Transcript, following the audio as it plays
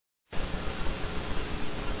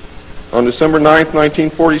On December 9,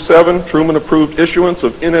 1947, Truman approved issuance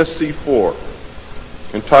of NSC-4,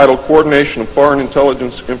 entitled Coordination of Foreign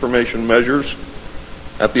Intelligence Information Measures,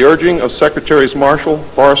 at the urging of Secretaries Marshall,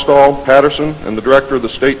 Forrestal, Patterson, and the Director of the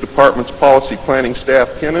State Department's Policy Planning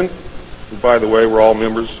Staff, Kennan, who, by the way, were all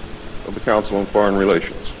members of the Council on Foreign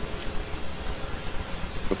Relations.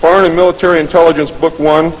 The Foreign and Military Intelligence Book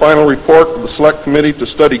 1, Final Report of the Select Committee to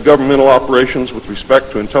Study Governmental Operations with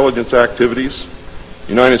Respect to Intelligence Activities,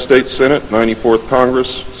 United States Senate, 94th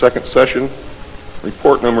Congress, Second Session,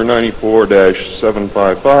 Report number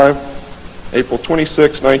 94-755, April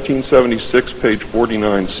 26, 1976, page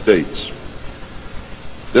 49 states,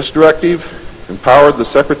 this directive empowered the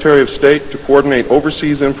Secretary of State to coordinate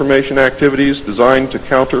overseas information activities designed to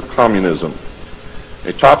counter communism.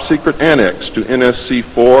 A top-secret annex to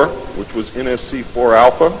NSC-4, which was NSC-4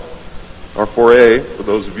 Alpha, or 4A, for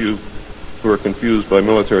those of you who are confused by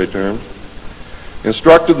military terms,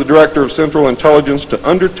 instructed the Director of Central Intelligence to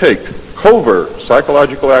undertake covert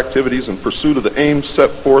psychological activities in pursuit of the aims set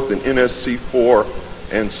forth in NSC-4,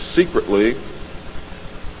 and secretly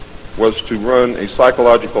was to run a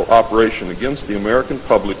psychological operation against the American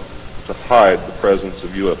public to hide the presence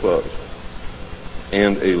of UFOs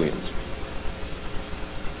and aliens.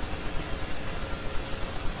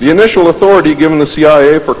 The initial authority given the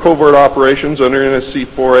CIA for covert operations under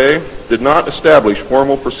NSC-4A did not establish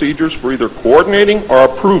formal procedures for either coordinating or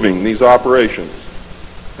approving these operations.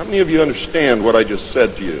 How many of you understand what I just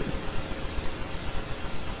said to you?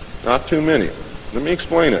 Not too many. Let me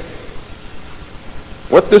explain it.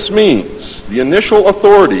 What this means, the initial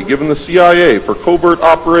authority given the CIA for covert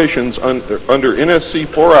operations under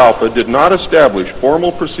NSC-4 Alpha did not establish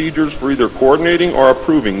formal procedures for either coordinating or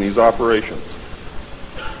approving these operations.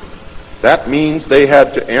 That means they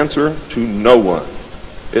had to answer to no one.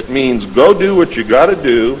 It means go do what you got to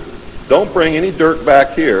do. Don't bring any dirt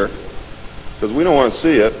back here, because we don't want to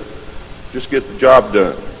see it. Just get the job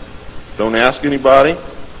done. Don't ask anybody.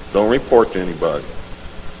 Don't report to anybody.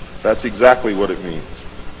 That's exactly what it means.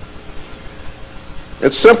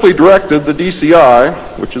 It simply directed the DCI,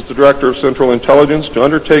 which is the Director of Central Intelligence, to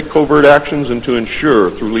undertake covert actions and to ensure,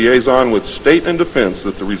 through liaison with state and defense,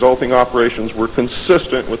 that the resulting operations were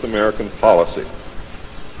consistent with American policy.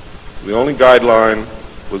 The only guideline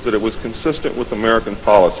was that it was consistent with American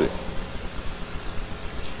policy.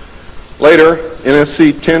 Later,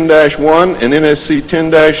 NSC 10-1 and NSC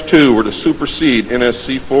 10-2 were to supersede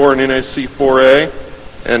NSC 4 and NSC 4A,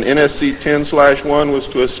 and NSC 10/1 was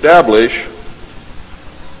to establish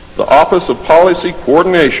the Office of Policy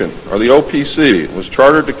Coordination, or the OPC. It was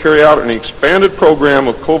chartered to carry out an expanded program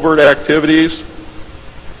of covert activities.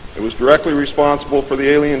 It was directly responsible for the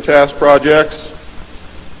alien task projects,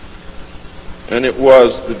 and it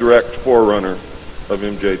was the direct forerunner of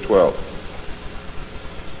MJ-12.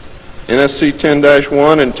 NSC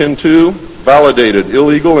 10-1 and 10-2 validated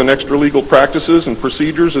illegal and extra-legal practices and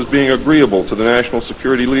procedures as being agreeable to the national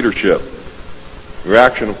security leadership. The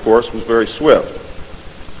reaction, of course, was very swift.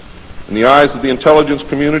 In the eyes of the intelligence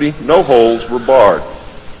community, no holes were barred.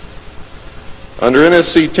 Under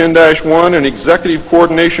NSC 10-1, an executive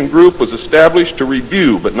coordination group was established to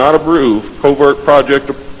review but not approve covert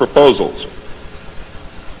project proposals.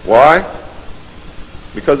 Why?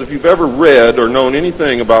 Because if you've ever read or known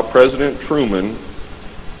anything about President Truman,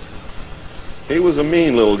 he was a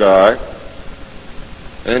mean little guy,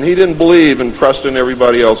 and he didn't believe in trusting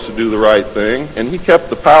everybody else to do the right thing, and he kept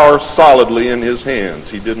the power solidly in his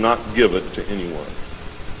hands. He did not give it to anyone.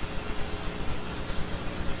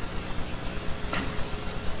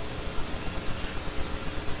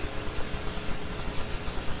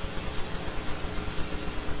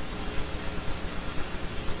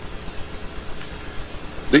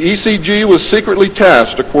 The ECG was secretly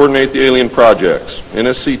tasked to coordinate the alien projects.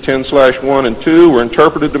 NSC 10/1 and 2 were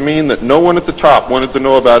interpreted to mean that no one at the top wanted to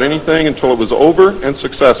know about anything until it was over and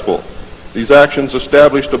successful. These actions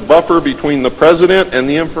established a buffer between the president and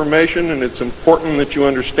the information, and it's important that you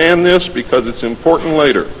understand this because it's important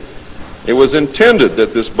later. It was intended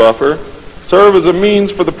that this buffer serve as a means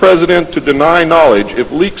for the president to deny knowledge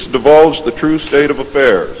if leaks divulged the true state of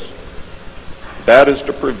affairs. That is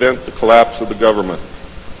to prevent the collapse of the government.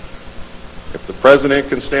 If the president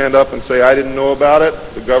can stand up and say, I didn't know about it,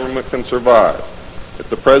 the government can survive. If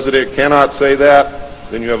the president cannot say that,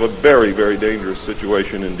 then you have a very, very dangerous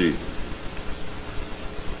situation indeed.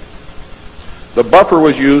 The buffer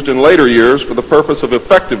was used in later years for the purpose of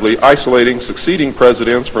effectively isolating succeeding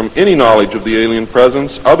presidents from any knowledge of the alien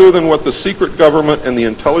presence other than what the secret government and the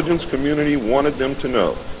intelligence community wanted them to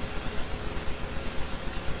know.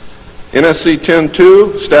 NSC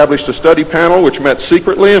 10-2 established a study panel which met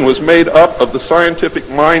secretly and was made up of the scientific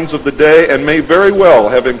minds of the day and may very well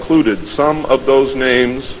have included some of those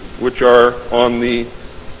names which are on the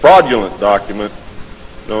fraudulent document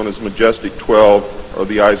known as Majestic 12 or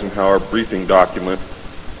the Eisenhower briefing document,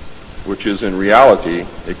 which is in reality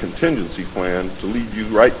a contingency plan to lead you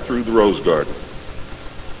right through the Rose Garden.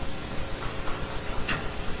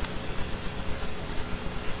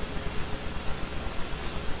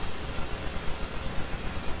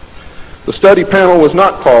 The study panel was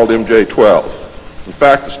not called MJ-12. In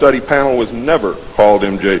fact, the study panel was never called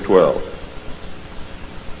MJ-12.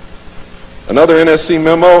 Another NSC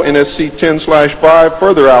memo, NSC 10/5,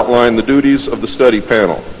 further outlined the duties of the study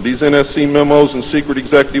panel. These NSC memos and secret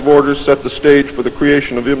executive orders set the stage for the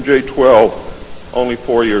creation of MJ-12 only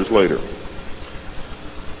 4 years later.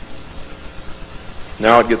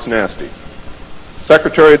 Now it gets nasty.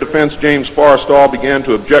 Secretary of Defense James Forrestal began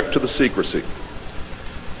to object to the secrecy.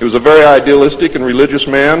 He was a very idealistic and religious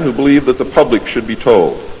man who believed that the public should be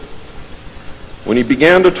told. When he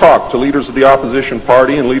began to talk to leaders of the opposition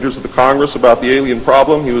party and leaders of the Congress about the alien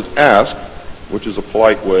problem, he was asked, which is a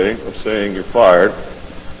polite way of saying you're fired,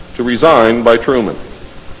 to resign by Truman.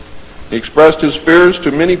 He expressed his fears to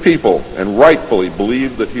many people and rightfully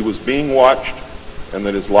believed that he was being watched and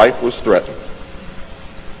that his life was threatened.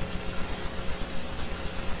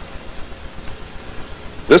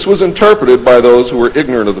 This was interpreted by those who were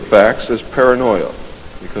ignorant of the facts as paranoia,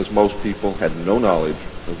 because most people had no knowledge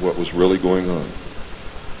of what was really going on.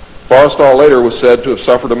 Forrestal later was said to have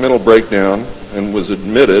suffered a mental breakdown and was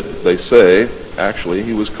admitted, they say, actually,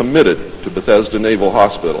 he was committed to Bethesda Naval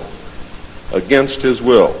Hospital against his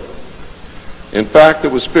will. In fact,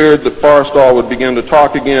 it was feared that Forrestal would begin to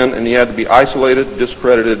talk again and he had to be isolated,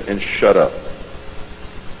 discredited, and shut up.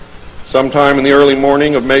 Sometime in the early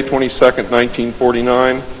morning of May 22nd,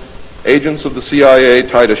 1949, agents of the CIA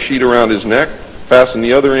tied a sheet around his neck, fastened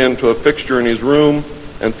the other end to a fixture in his room,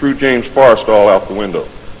 and threw James Forrestal out the window.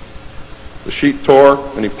 The sheet tore,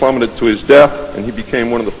 and he plummeted to his death, and he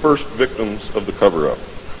became one of the first victims of the cover-up.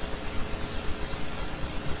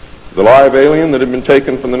 The live alien that had been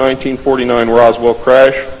taken from the 1949 Roswell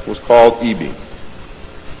crash was called EB.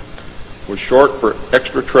 It was short for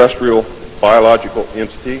extraterrestrial biological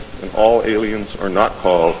entity, and all aliens are not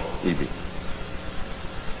called EB.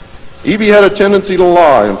 EB had a tendency to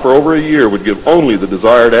lie, and for over a year would give only the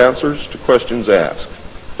desired answers to questions asked.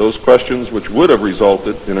 Those questions which would have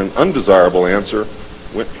resulted in an undesirable answer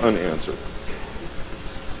went unanswered.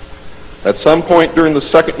 At some point during the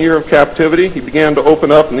second year of captivity, he began to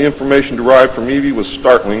open up, and the information derived from EB was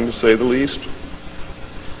startling, to say the least.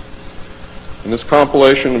 And this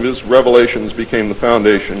compilation of his revelations became the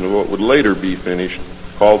foundation of what would later be finished,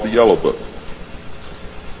 called the Yellow Book.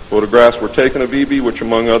 Photographs were taken of EB, which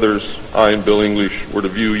among others, I and Bill English were to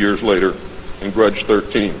view years later in Grudge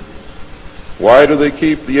 13. Why do they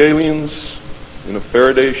keep the aliens in a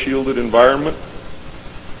Faraday-shielded environment?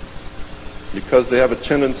 Because they have a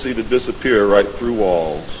tendency to disappear right through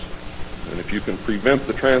walls. And if you can prevent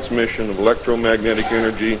the transmission of electromagnetic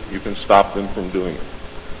energy, you can stop them from doing it.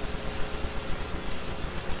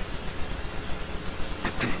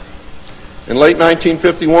 In late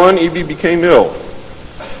 1951, EB became ill.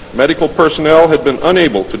 Medical personnel had been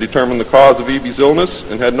unable to determine the cause of EB's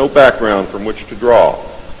illness and had no background from which to draw.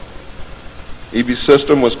 EB's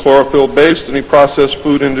system was chlorophyll-based, and he processed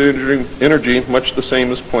food into energy much the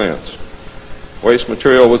same as plants. Waste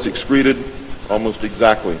material was excreted almost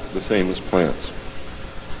exactly the same as plants.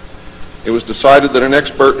 It was decided that an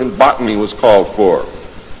expert in botany was called for.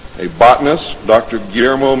 A botanist, Dr.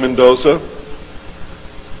 Guillermo Mendoza,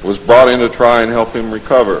 was brought in to try and help him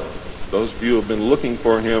recover. Those of you who have been looking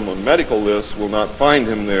for him on medical lists will not find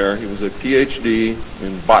him there. He was a PhD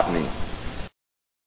in botany.